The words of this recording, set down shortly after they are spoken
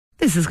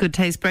This is Good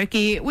Taste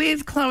Brekky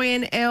with Chloe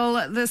and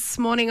Elle this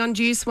morning on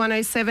Juice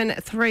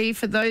 107.3.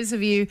 For those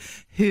of you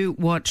who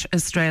watch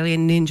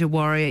Australian Ninja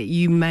Warrior,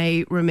 you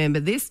may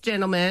remember this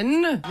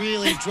gentleman.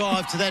 Really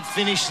drive to that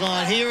finish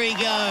line. Here he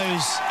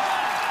goes.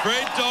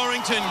 Fred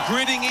Dorrington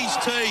gritting his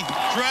teeth,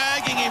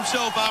 dragging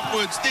himself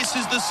upwards. This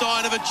is the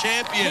sign of a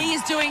champion. He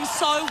is doing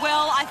so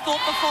well. I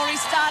thought before he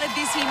started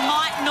this he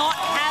might not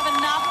have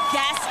enough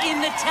gas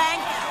in the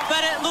tank,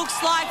 but it looks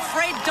like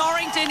Fred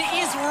Dorrington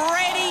is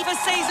ready for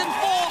season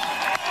 4.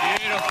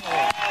 Beautiful.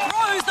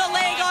 Throws the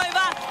leg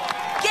over.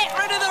 Get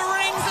rid of the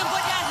rings and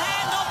put your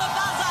hand on the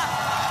buzzer.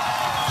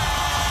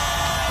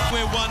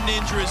 Where one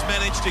ninja has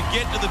managed to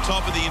get to the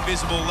top of the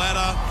invisible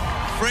ladder,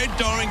 Fred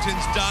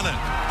Dorrington's done it,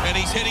 and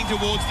he's heading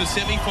towards the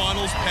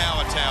semi-finals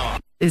power tower.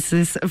 This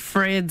is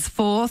Fred's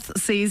 4th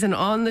season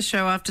on the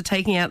show after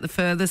taking out the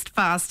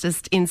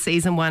fastest in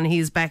season 1. He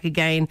is back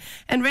again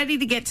and ready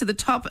to get to the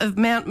top of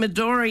Mount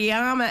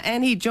Midoriyama,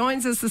 and he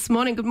joins us this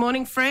morning. Good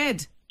morning,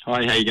 Fred.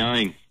 Hi, how you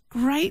going?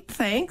 Great,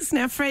 thanks.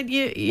 Now, Fred,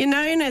 you're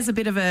known as a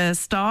bit of a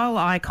style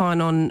icon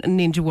on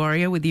Ninja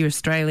Warrior with your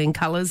Australian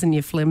colours and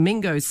your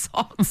flamingo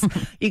socks.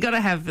 You got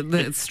to have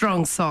the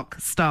strong sock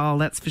style,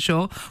 that's for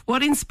sure.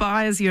 What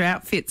inspires your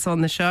outfits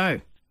on the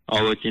show?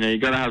 Oh, look, you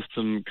got to have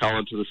some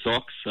colour to the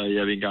socks, so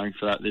yeah, I've been going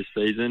for that this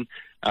season.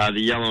 The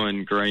yellow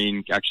and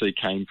green actually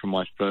came from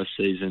my first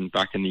season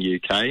back in the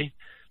UK,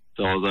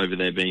 so I was over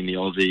there being the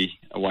Aussie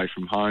away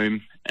from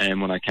home, and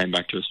when I came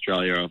back to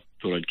Australia, I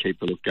thought I'd keep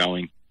the look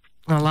going.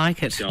 I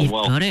like it. You've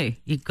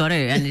got to.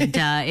 And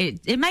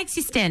it makes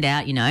you stand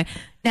out,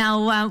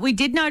 Now, we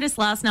did notice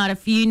last night a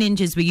few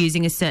ninjas were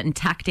using a certain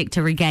tactic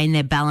to regain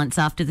their balance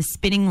after the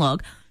spinning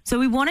log. So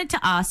we wanted to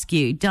ask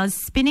you, does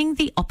spinning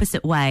the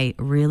opposite way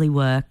really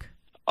work?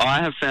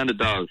 I have found it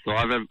does. So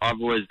I've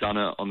always done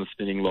it on the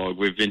spinning log.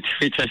 We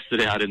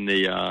tested it out in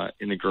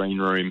the green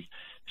room,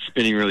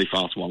 spinning really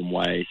fast one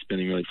way,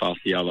 spinning really fast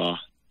the other.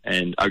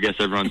 And I guess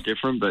everyone's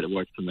different, but it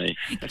works for me.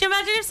 Can you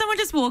imagine if someone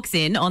just walks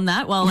in on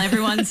that while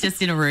everyone's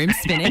just in a room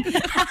spinning?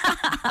 It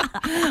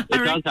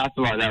does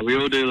happen like that. We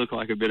all do look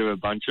like a bit of a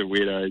bunch of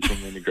weirdos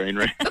when we're in the green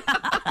room.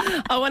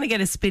 I want to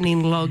get a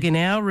spinning log in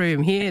our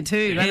room here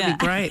too. That'd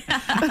be great.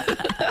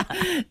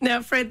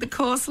 Now, Fred, the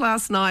course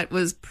last night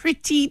was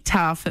pretty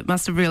tough. It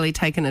must have really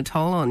taken a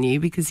toll on you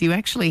because you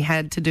actually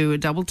had to do a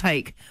double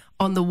take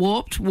on the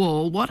warped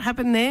wall. What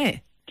happened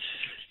there?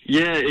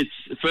 Yeah, it's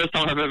the first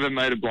time I've ever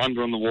made a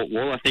blunder on the warp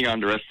wall. I think I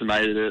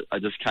underestimated it. I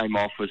just came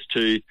off, was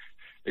too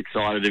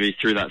excited to be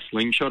through that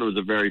slingshot. It was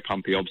a very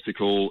pumpy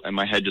obstacle, and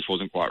my head just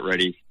wasn't quite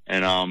ready.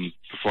 And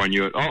before I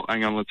knew it, oh,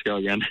 hang on, let's go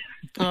again.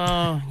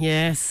 Oh,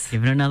 yes.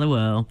 Give it another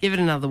whirl. Give it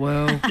another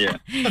whirl. Yeah.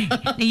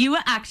 Now, you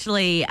were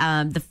actually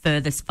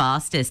the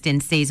fastest in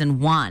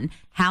season 1.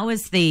 How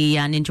has the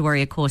Ninja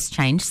Warrior course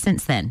changed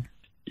since then?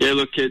 Yeah,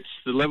 look, the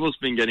level's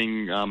been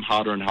getting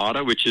harder and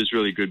harder, which is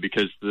really good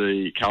because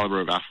the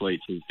calibre of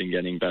athletes has been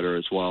getting better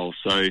as well.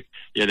 So,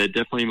 yeah, they're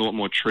definitely a lot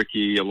more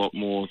tricky, a lot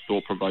more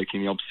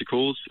thought-provoking, the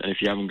obstacles. And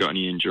if you haven't got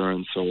any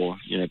endurance or,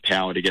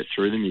 power to get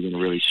through them, you're going to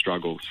really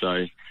struggle.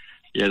 So,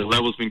 yeah, the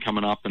level's been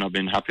coming up and I've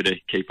been happy to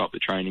keep up the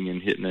training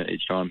and hitting it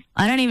each time.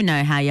 I don't even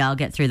know how y'all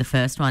get through the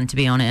first one, to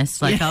be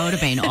honest. I would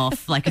have been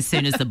off as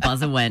soon as the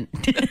buzzer went.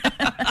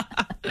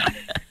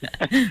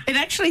 It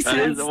actually sounds...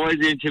 There's always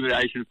the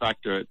intimidation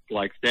factor. It's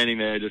like standing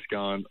there just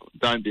going,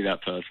 don't be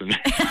that person.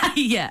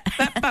 Yeah.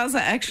 That buzzer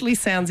actually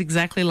sounds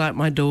exactly like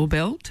my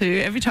doorbell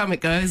too. Every time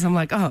it goes, I'm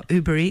like, oh,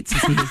 Uber Eats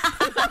is here.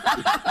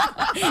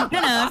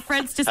 No,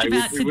 Fred's just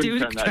about to do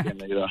it.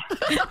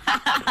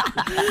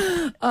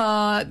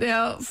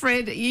 Now,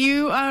 Fred,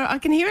 I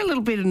can hear a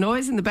little bit of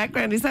noise in the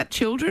background. Is that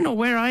children or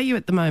where are you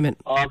at the moment?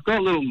 Oh, I've got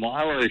a little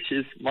Milo. I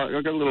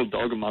got a little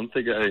dog a month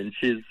ago and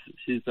she's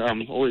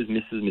always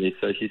misses me,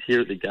 so she's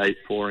here at the gate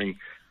pouring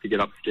to get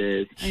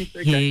upstairs.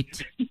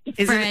 Cute.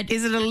 Is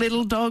it a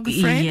little dog,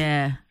 Fred?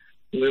 Yeah.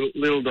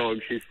 Little dog.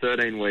 She's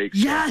 13 weeks.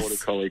 Yes. Border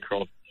Collie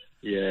cross.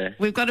 Yeah.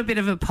 We've got a bit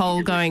of a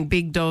poll going,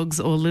 big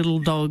dogs or little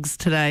dogs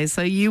today.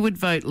 So you would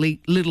vote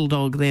little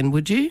dog then,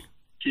 would you?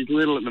 She's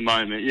little at the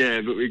moment,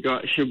 yeah, but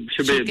she'll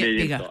be a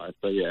medium size,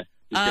 so yeah.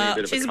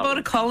 She's a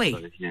Border Collie.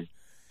 So, yeah.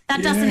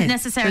 That doesn't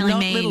necessarily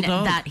mean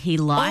that he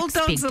likes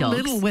all big dogs. dogs. Are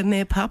little when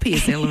they're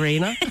puppies,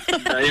 Ellerina.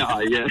 They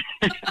are, yeah.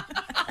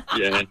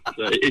 Yeah,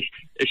 so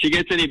if she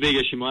gets any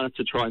bigger, she might have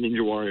to try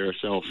Ninja Warrior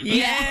herself.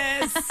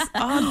 Yes!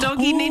 Oh,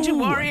 doggy Ninja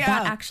Warrior.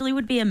 That actually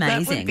would be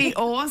amazing. That would be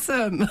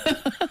awesome.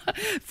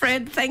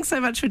 Fred, thanks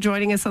so much for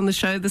joining us on the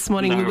show this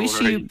morning. We wish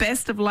you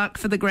best of luck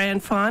for the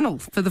grand final,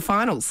 for the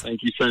finals.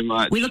 Thank you so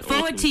much. We look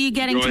forward to you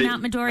getting to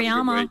Mount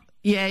Midoriyama.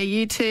 Yeah,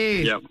 you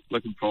too. Yep,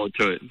 looking forward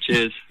to it.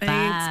 Cheers.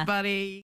 Thanks, buddy.